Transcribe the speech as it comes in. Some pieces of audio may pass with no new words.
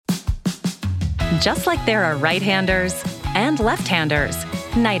Just like there are right-handers and left-handers,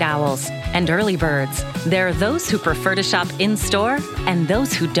 night owls and early birds, there are those who prefer to shop in-store and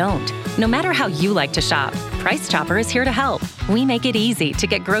those who don't. No matter how you like to shop, Price Chopper is here to help. We make it easy to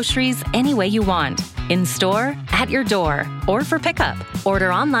get groceries any way you want. In-store, at your door, or for pickup.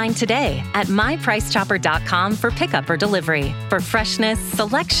 Order online today at mypricechopper.com for pickup or delivery. For freshness,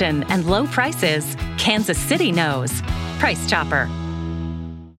 selection, and low prices, Kansas City knows. Price Chopper.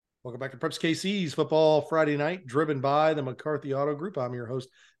 Welcome back to Preps KC's Football Friday Night, driven by the McCarthy Auto Group. I'm your host,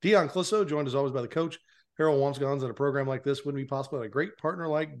 Dion Clisso, joined as always by the coach, Harold Wamsgons. And a program like this wouldn't be possible without a great partner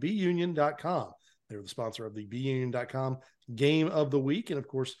like BeUnion.com. They're the sponsor of the BeUnion.com Game of the Week. And, of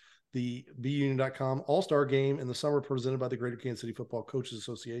course, the BeUnion.com All-Star Game in the summer presented by the Greater Kansas City Football Coaches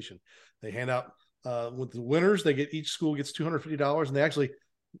Association. They hand out, with the winners, each school gets $250, and they actually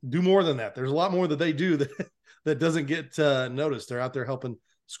do more than that. There's a lot more that they do that doesn't get noticed. They're out there helping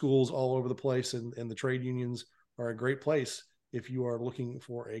schools all over the place, and the trade unions are a great place if you are looking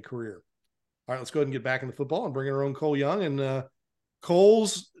for a career. All right, let's go ahead and get back into football and bring in our own Cole Young. And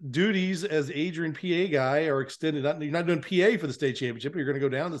Cole's duties as Adrian PA guy are extended. You're not doing PA for the state championship. You're going to go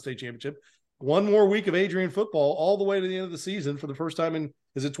down to the state championship. One more week of Adrian football all the way to the end of the season for the first time in,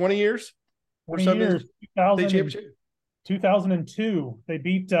 is it 20 years? 20 years. 2002. They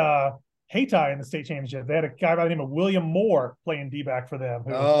beat Hayti in the state championship. They had a guy by the name of William Moore playing D-back for them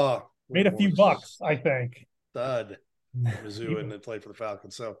who made a few bucks, I think. Stud. Mizzou and then played for the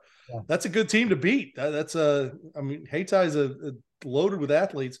Falcons. So that's a good team to beat. That's Hayti is loaded with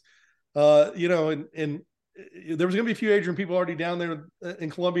athletes. And there was going to be a few Adrian people already down there in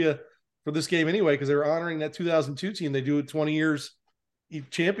Columbia for this game anyway, because they were honoring that 2002 team. They do it 20 years.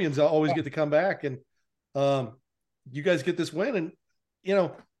 Champions always get to come back, and you guys get this win.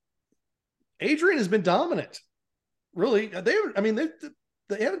 And Adrian has been dominant. Really, they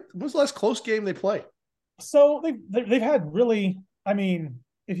had. When was the last close game they played? So they've had really. I mean,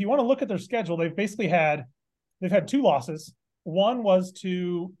 if you want to look at their schedule, they've had two losses. One was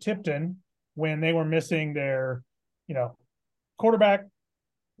to Tipton when they were missing their, quarterback,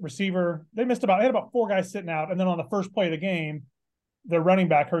 receiver. They had about four guys sitting out, and then on the first play of the game, their running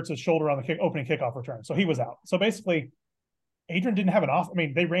back hurts his shoulder on the opening kickoff return, so he was out. So basically, Adrian didn't have an off. I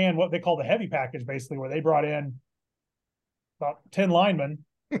mean, they ran what they call the heavy package, basically, where they brought in about 10 linemen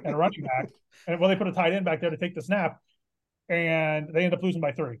and a running back, and they put a tight end back there to take the snap, and they ended up losing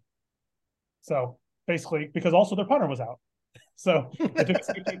by 3. So basically, because also their punter was out, so they took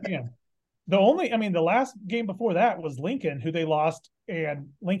the the last game before that was Lincoln, who they lost, and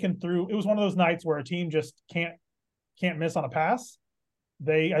Lincoln threw. It was one of those nights where a team just can't miss on a pass.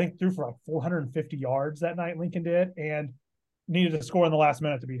 I think threw for like 450 yards that night. Lincoln did, and needed to score in the last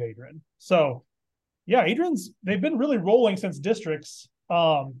minute to beat Adrian. So, yeah, they've been really rolling since districts.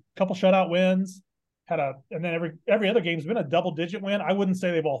 Couple shutout wins, and then every other game's been a double-digit win. I wouldn't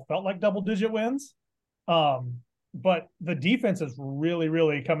say they've all felt like double-digit wins, but the defense is really,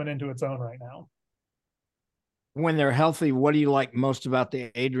 really coming into its own right now. When they're healthy, what do you like most about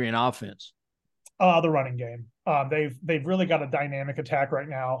the Adrian offense? The running game. They've really got a dynamic attack right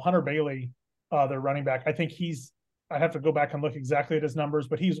now. Hunter Bailey, their running back, I think I'd have to go back and look exactly at his numbers,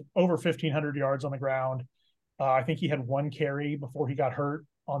 but he's over 1,500 yards on the ground. I think he had one carry before he got hurt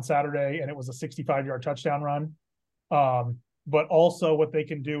on Saturday, and it was a 65-yard touchdown run. But also what they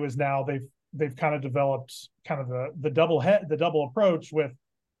can do is now they've kind of developed kind of the double approach with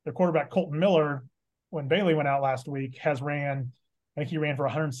their quarterback Colton Miller. When Bailey went out last week, I think he ran for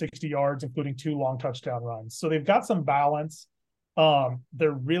 160 yards, including 2 long touchdown runs. So they've got some balance.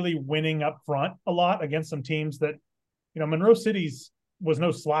 They're really winning up front a lot against some teams that, Monroe City's was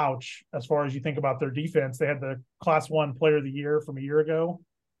no slouch as far as you think about their defense. They had the Class 1 Player of the Year from a year ago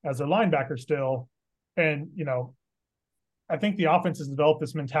as their linebacker still. And, I think the offense has developed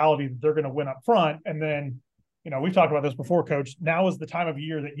this mentality that they're going to win up front. And then, we've talked about this before, Coach. Now is the time of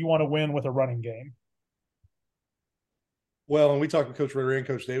year that you want to win with a running game. Well, and we talked to Coach Ritter and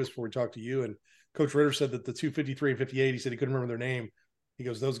Coach Davis before we talked to you, and Coach Ritter said that the 253 and 58, he said he couldn't remember their name. He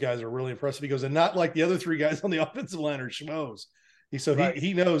goes, those guys are really impressive. He goes, and not like the other 3 guys on the offensive line are schmoes.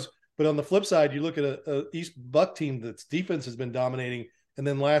 He knows. But on the flip side, you look at a East Buck team that's defense has been dominating, and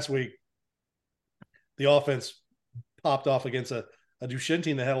then last week the offense popped off against a Duchesne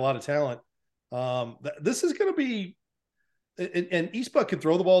team that had a lot of talent. This is going to be and East Buck can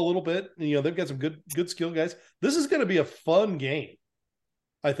throw the ball a little bit. They've got some good skill guys. This is going to be a fun game,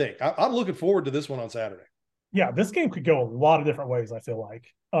 I think. I'm looking forward to this one on Saturday. Yeah, this game could go a lot of different ways, I feel like.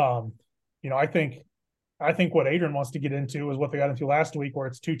 I think what Adrian wants to get into is what they got into last week, where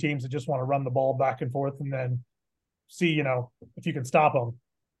it's 2 teams that just want to run the ball back and forth and then see, if you can stop them.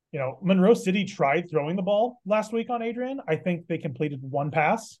 Monroe City tried throwing the ball last week on Adrian. I think they completed one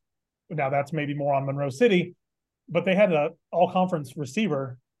pass. Now that's maybe more on Monroe City, but they had an all-conference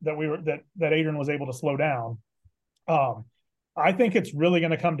receiver that Adrian was able to slow down. I think it's really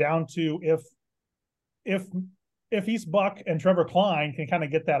going to come down to if East Buck and Trevor Klein can kind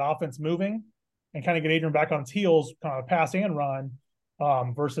of get that offense moving and kind of get Adrian back on his heels, kind of pass and run,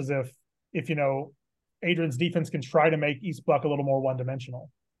 versus if Adrian's defense can try to make East Buck a little more one-dimensional.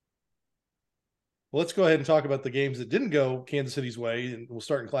 Well, let's go ahead and talk about the games that didn't go Kansas City's way, and we'll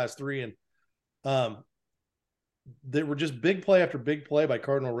start in Class 3. And they were just big play after big play by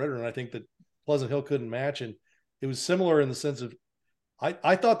Cardinal Ritter, and I think that Pleasant Hill couldn't match. And it was similar in the sense of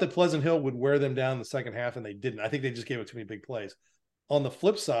I thought that Pleasant Hill would wear them down in the second half, and they didn't. I think they just gave it too many big plays. On the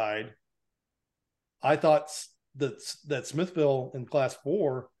flip side, I thought that Smithville in Class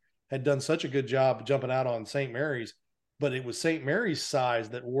 4 had done such a good job jumping out on St. Mary's, but it was St. Mary's size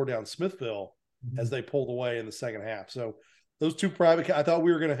that wore down Smithville as they pulled away in the second half. So those two I thought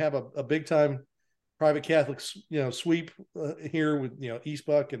we were going to have a big time private Catholic, sweep here with, East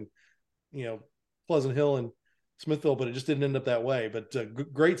Buck and, Pleasant Hill and Smithville, but it just didn't end up that way. But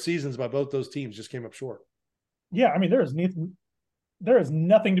great seasons by both those teams, just came up short. Yeah. I mean, there is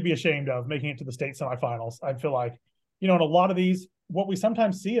nothing to be ashamed of making it to the state semifinals. I feel like, in a lot of these, what we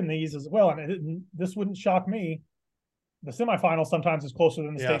sometimes see in these as well, and this wouldn't shock me, the semifinal sometimes is closer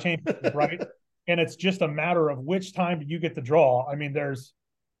than the state championship, right? And it's just a matter of which time do you get the draw. I mean, there's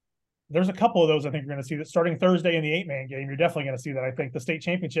a couple of those I think you're going to see that starting Thursday in the 8-man game. You're definitely going to see that. I think the state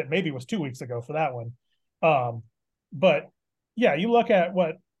championship maybe was 2 weeks ago for that one. But yeah, you look at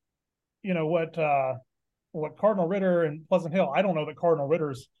what Cardinal Ritter and Pleasant Hill. I don't know that Cardinal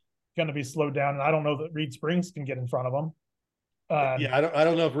Ritter's going to be slowed down, and I don't know that Reed Springs can get in front of them. I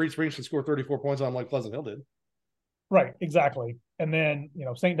don't know if Reed Springs can score 34 points on them like Pleasant Hill did. Right, exactly. And then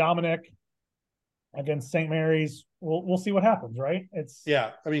St. Dominic against St. Mary's, we'll see what happens, right?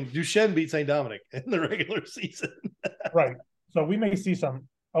 I mean, Duchesne beat St. Dominic in the regular season. Right. So we may see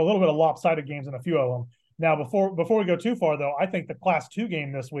a little bit of lopsided games in a few of them. Now, before we go too far, though, I think the Class 2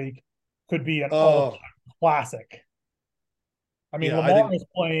 game this week could be an all classic. I mean, Lamar is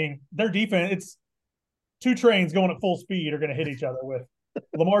playing their defense. It's two trains going at full speed are going to hit each other with.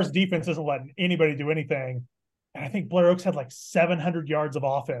 Lamar's defense isn't letting anybody do anything. And I think Blair Oaks had like 700 yards of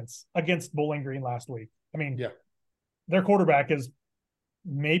offense against Bowling Green last week. I mean, their quarterback is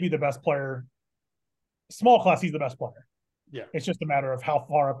maybe the best player. Small class, he's the best player. Yeah. It's just a matter of how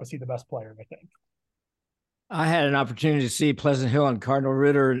far up is he the best player, I think. I had an opportunity to see Pleasant Hill and Cardinal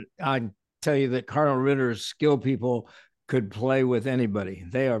Ritter. I tell you that Cardinal Ritter's skill people could play with anybody.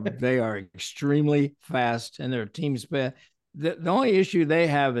 They are extremely fast, and their team spin. The only issue they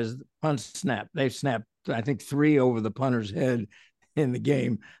have is the punt snap. They've snapped, I think, 3 over the punter's head in the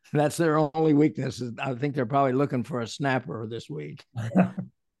game. That's their only weakness. I think they're probably looking for a snapper this week.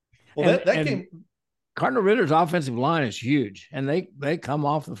 Well, that game, Cardinal Ritter's offensive line is huge, and they come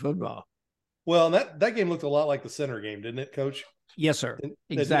off the football. Well, that game looked a lot like the center game, didn't it, Coach? Yes, sir.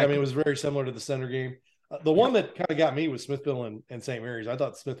 Exactly. I mean, it was very similar to the center game. The one that kind of got me was Smithville and St. Mary's. I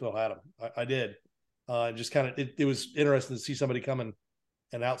thought Smithville had them. I did. Just kind of, it was interesting to see somebody come and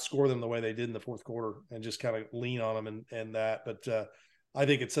outscore them the way they did in the fourth quarter and just kind of lean on them and that. But I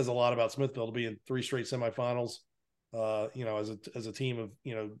think it says a lot about Smithville to be in 3 straight semifinals, as a team of,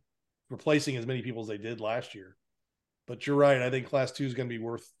 replacing as many people as they did last year. But you're right. I think Class 2 is going to be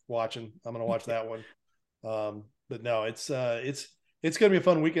worth watching. I'm going to watch that one. But no, it's going to be a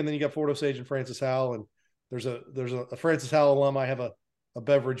fun weekend. Then you got Fort Osage and Francis Howell, and there's a Francis Howell alum I have a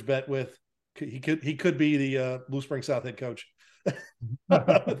beverage bet with. He could be the Blue Spring South head coach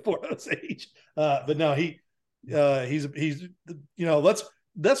with Fort Osage. But no, he's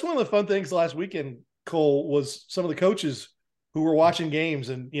that's one of the fun things last weekend, Cole, was some of the coaches who were watching games,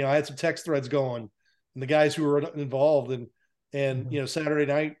 and I had some text threads going, and the guys who were involved, and Saturday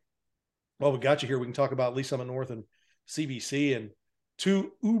night. Well, we got you here. We can talk about Lee Summit North and CBC, and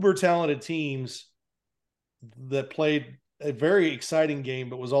 2 uber talented teams that played a very exciting game,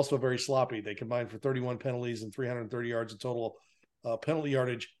 but was also very sloppy. They combined for 31 penalties and 330 yards of total penalty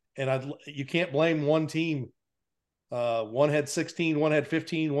yardage. And you can't blame one team. One had 16, one had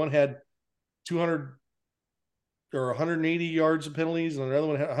 15, one had 200 or 180 yards of penalties, and another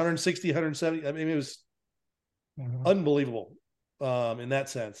one had 160, 170. I mean, it was unbelievable in that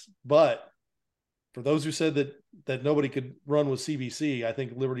sense. But for those who said that nobody could run with CBC, I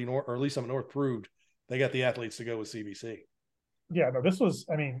think Liberty North, or at least Summit North, proved they got the athletes to go with CBC. Yeah, no, this was,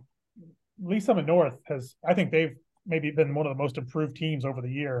 Lee Summit North I think they've maybe been one of the most improved teams over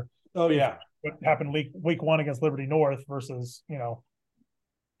the year. Oh, yeah. What happened week 1 against Liberty North versus,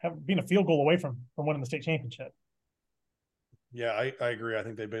 being a field goal away from winning the state championship. Yeah, I agree. I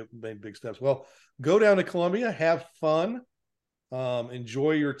think they made big steps. Well, go down to Columbia, have fun,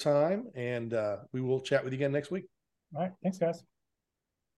 enjoy your time, and we will chat with you again next week. All right. Thanks, guys.